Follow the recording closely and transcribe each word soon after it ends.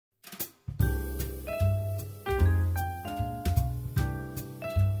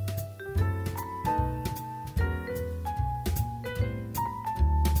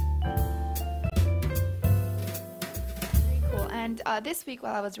And this week,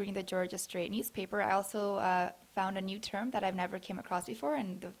 while I was reading the Georgia Straight newspaper, I also found a new term that I've never came across before,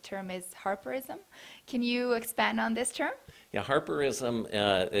 and the term is Harperism. Can you expand on this term? Yeah, Harperism,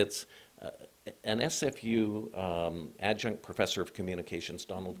 it's an SFU adjunct professor of communications,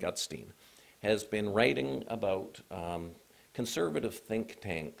 Donald Gutstein, has been writing about conservative think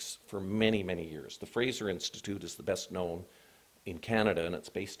tanks for many, many years. The Fraser Institute is the best known in Canada, and it's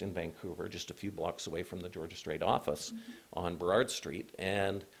based in Vancouver, just a few blocks away from the Georgia Straight office on Burrard Street.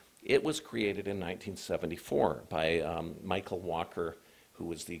 And it was created in 1974 by Michael Walker, who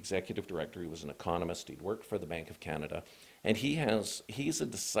was the executive director. He was an economist. He'd worked for the Bank of Canada. And he's a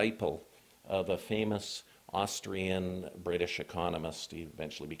disciple of a famous Austrian-British economist, he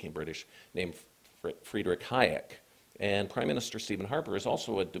eventually became British, named Friedrich Hayek. And Prime Minister Stephen Harper is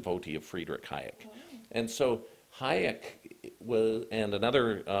also a devotee of Friedrich Hayek. And so Hayek and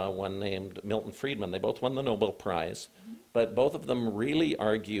another one named Milton Friedman, they both won the Nobel Prize, but both of them really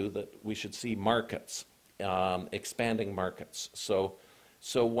argue that we should see markets, expanding markets. So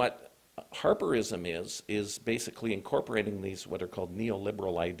what Harperism is basically incorporating these what are called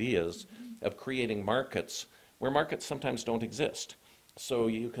neoliberal ideas of creating markets where markets sometimes don't exist. So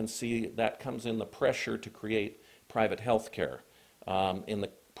you can see that comes in the pressure to create private health care, in the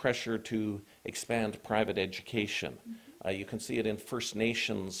pressure to expand private education. You can see it in First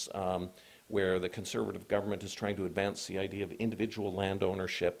Nations, where the Conservative government is trying to advance the idea of individual land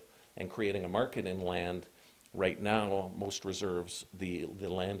ownership and creating a market in land. Right now, most reserves, the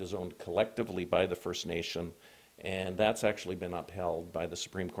land is owned collectively by the First Nation, and that's actually been upheld by the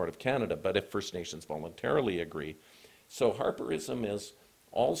Supreme Court of Canada, but if First Nations voluntarily agree. So Harperism is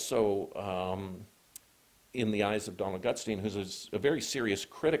also, in the eyes of Donald Gutstein, who's a very serious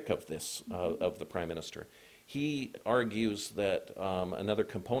critic of this, of the Prime Minister. He argues that another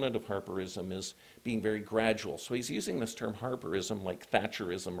component of Harperism is being very gradual. So he's using this term Harperism like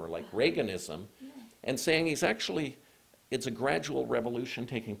Thatcherism or like Reaganism, and saying it's a gradual revolution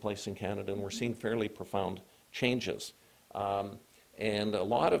taking place in Canada, and we're seeing fairly profound changes. And a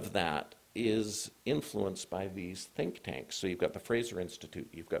lot of that is influenced by these think tanks. So you've got the Fraser Institute,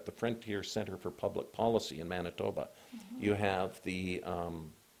 you've got the Frontier Center for Public Policy in Manitoba, you have the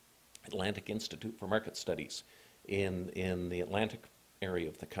Atlantic Institute for Market Studies in the Atlantic area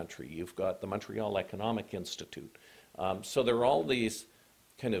of the country, you've got the Montreal Economic Institute. So there are all these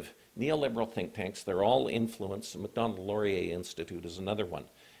kind of neoliberal think tanks, they're all influenced. The Macdonald-Laurier Institute is another one.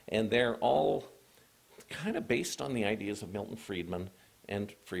 And they're all kind of based on the ideas of Milton Friedman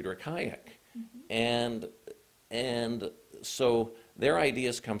and Friedrich Hayek. And so their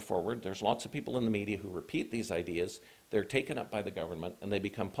ideas come forward. There's lots of people in the media who repeat these ideas. They're taken up by the government and they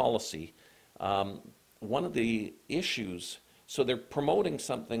become policy. One of the issues, so they're promoting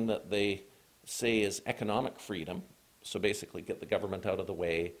something that they say is economic freedom, so basically get the government out of the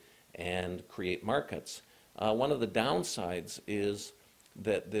way and create markets. One of the downsides is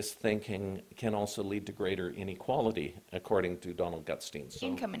that this thinking can also lead to greater inequality, according to Donald Gutstein. So,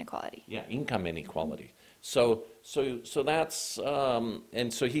 Income inequality. Yeah, income inequality. So that's,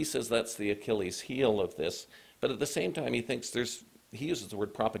 and so he says that's the Achilles heel of this. But at the same time, he thinks he uses the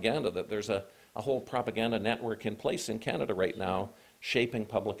word propaganda, that there's a whole propaganda network in place in Canada right now, shaping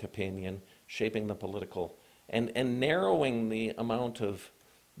public opinion, shaping the political, and narrowing the amount of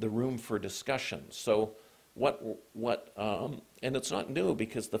the room for discussion. So and it's not new,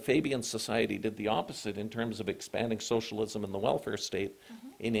 because the Fabian Society did the opposite in terms of expanding socialism and the welfare state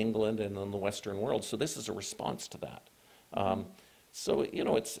in England and in the Western world. So this is a response to that. So, you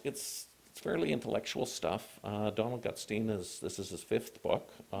know, it's fairly intellectual stuff. Donald Gutstein this is his 5th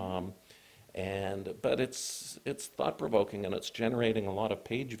book. But it's thought-provoking, and it's generating a lot of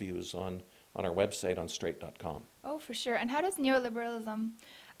page views on our website on straight.com. Oh, for sure. And how does neoliberalism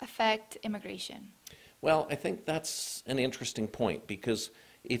affect immigration? Well, I think that's an interesting point, because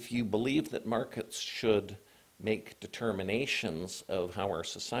if you believe that markets should make determinations of how our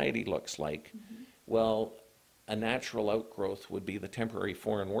society looks like, well, a natural outgrowth would be the temporary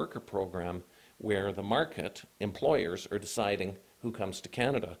foreign worker program, where the market, employers, are deciding who comes to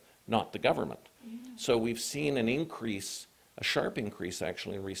Canada, not the government. So we've seen an increase, a sharp increase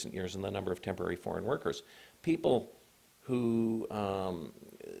actually in recent years, in the number of temporary foreign workers. People who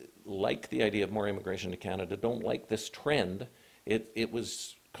like the idea of more immigration to Canada don't like this trend. It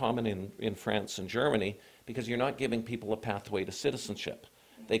was common in France and Germany, because you're not giving people a pathway to citizenship.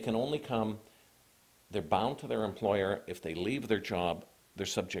 They can only come, they're bound to their employer. If they leave their job, they're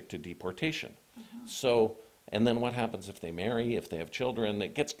subject to deportation. So, and then what happens if they marry, if they have children?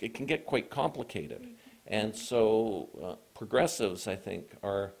 It can get quite complicated. And so progressives, I think,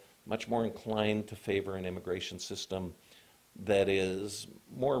 are much more inclined to favor an immigration system that is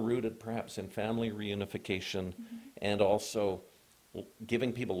more rooted perhaps in family reunification and also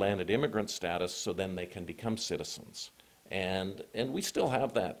giving people landed immigrant status so then they can become citizens. And we still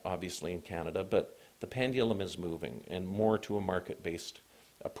have that, obviously, in Canada, but the pendulum is moving and more to a market-based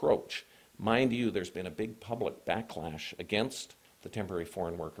approach. Mind you, there's been a big public backlash against the temporary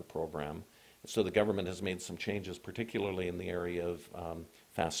foreign worker program. So the government has made some changes, particularly in the area of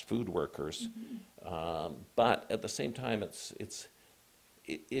fast food workers. But at the same time, it's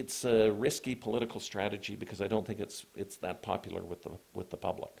a risky political strategy because I don't think it's that popular with the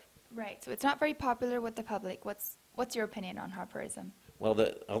public. Right. So it's not very popular with the public. What's your opinion on Harperism? Well,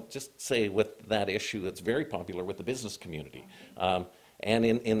 I'll just say with that issue, it's very popular with the business community. And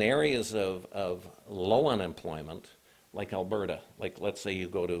in areas of low unemployment, like Alberta, like let's say you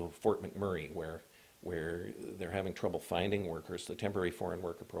go to Fort McMurray, where they're having trouble finding workers, the temporary foreign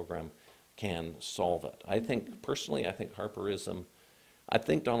worker program can solve it. I think, personally, I think Harperism, I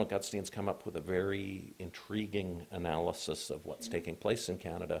think Donald Gutstein's come up with a very intriguing analysis of what's taking place in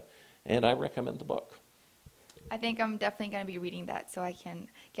Canada, and I recommend the book. I think I'm definitely going to be reading that so I can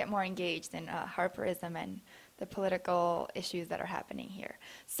get more engaged in Harperism and the political issues that are happening here.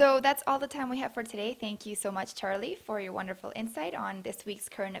 So that's all the time we have for today. Thank you so much, Charlie, for your wonderful insight on this week's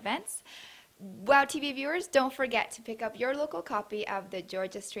current events. WOW TV viewers, don't forget to pick up your local copy of the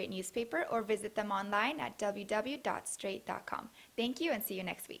Georgia Straight newspaper or visit them online at www.straight.com. Thank you and see you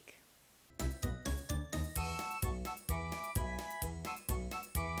next week.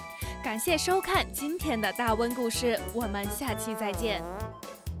 感谢收看今天的大温故事，我们下期再见。